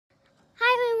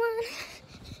everyone.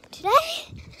 Today,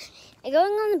 I'm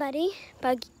going on the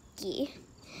buggy,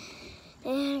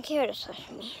 and Kara just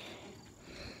left me.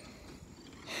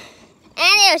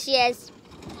 And there she is.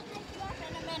 I'll pick you up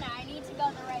in a minute. I need to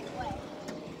go the right way.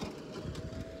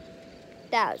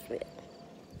 That was weird.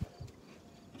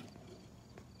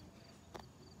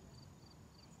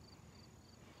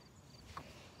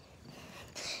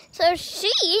 So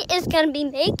she is going to be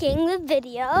making the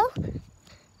video.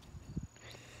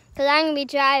 Because I'm going to be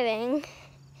driving.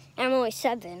 And I'm only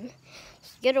 7.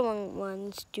 So the other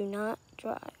ones do not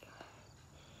drive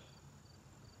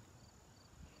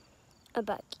a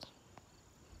buggy.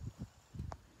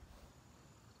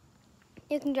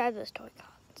 You can drive those toy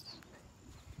cars.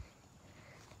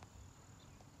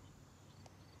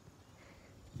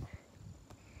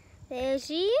 There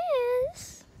she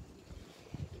is.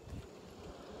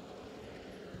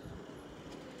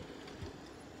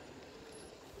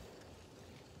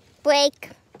 Brake.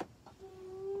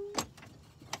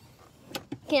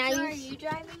 Are you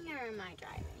driving or am I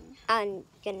driving? I'm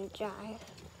gonna drive.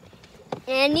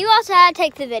 And you also have to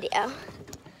take the video.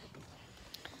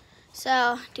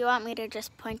 So, do you want me to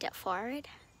just point it forward?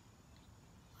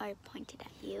 Or point it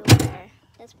at you? Or?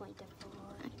 Let's point it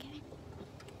forward. Okay.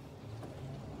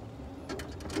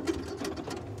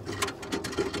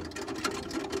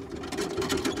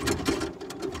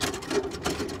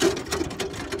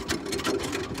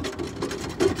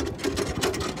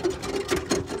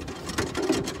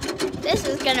 This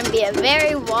is going to be a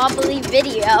very wobbly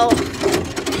video.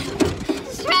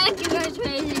 Just try to keep it as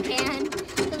straight as you can.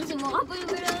 Some wobbly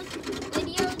videos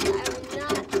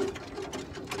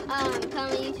I will not put on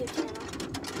my YouTube channel.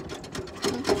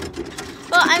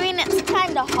 Well, I mean, it's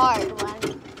kind of hard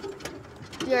when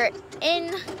you're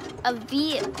in a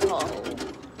vehicle.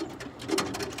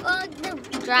 Well, the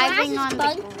driving on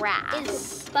the grass.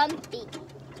 It's bumpy.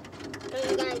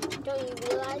 Don't you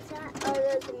realize that? Oh,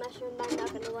 there's a mushroom, but I'm not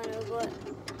going to run over it.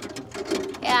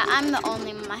 Yeah, I'm the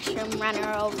only mushroom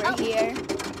runner over here.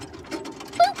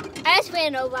 Boop. I just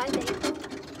ran over, I think.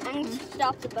 I'm going to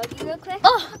stop the buggy real quick.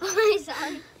 Oh,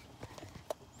 sorry.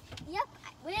 Yep,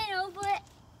 I ran over it.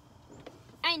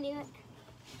 I knew it.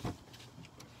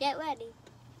 Get ready.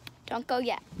 Don't go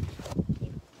yet.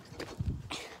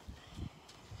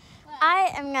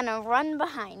 I am going to run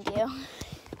behind you.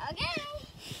 Okay.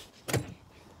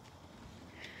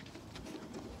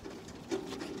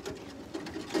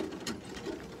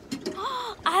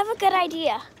 I have a good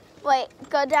idea. Wait,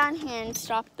 go down here and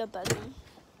stop the buggy.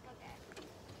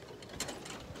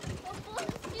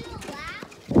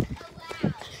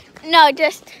 No,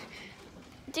 just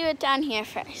do it down here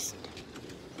first.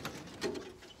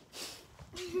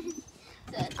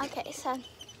 Okay, so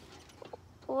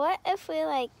what if we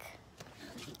What?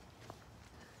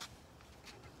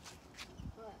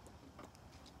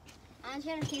 I'm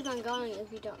trying to keep on going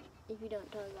if you don't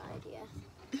tell the idea.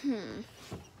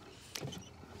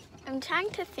 I'm trying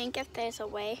to think if there's a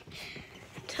way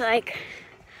to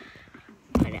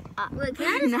put it up. Wait, can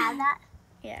I just have that?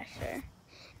 Yeah, sure.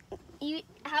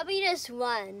 How about you just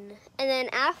run, and then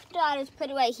after I just put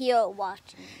it right here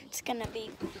watching. It's gonna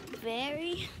be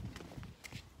very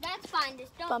That's fine,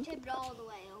 just don't bumpy. tip it all the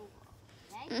way over,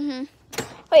 okay?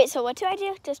 Wait, so what do I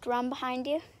do? Just run behind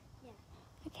you? Yeah.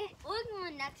 Okay. Or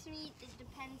going next to me, it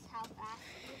depends how fast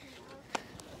you can go.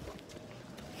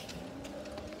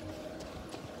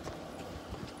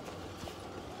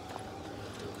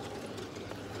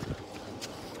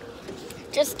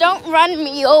 Just don't run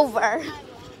me over.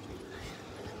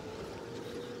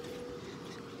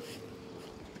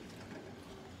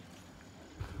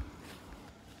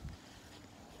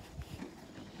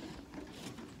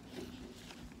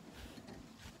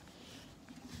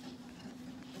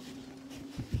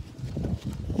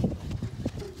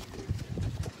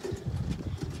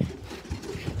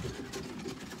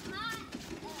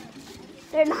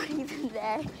 They're not even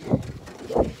there.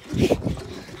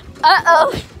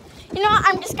 Uh-oh. You know what?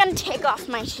 I'm just going to take off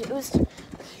my shoes.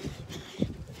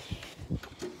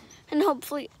 And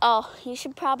hopefully, you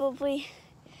should probably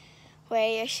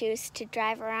wear your shoes to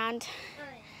drive around.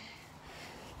 Alright.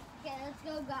 Okay, let's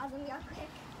go grab them real quick.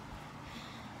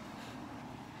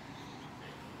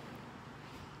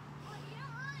 Well, you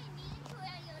don't really need to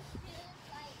wear your shoes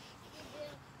like you do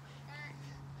that.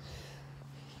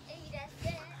 If you just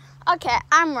did it. Okay,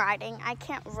 I'm riding. I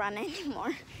can't run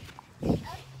anymore.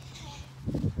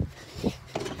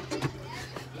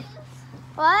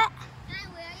 What? Can I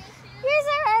wear your shoes? Yours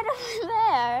are right over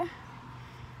there.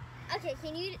 Okay,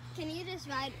 can you just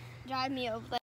drive me over there?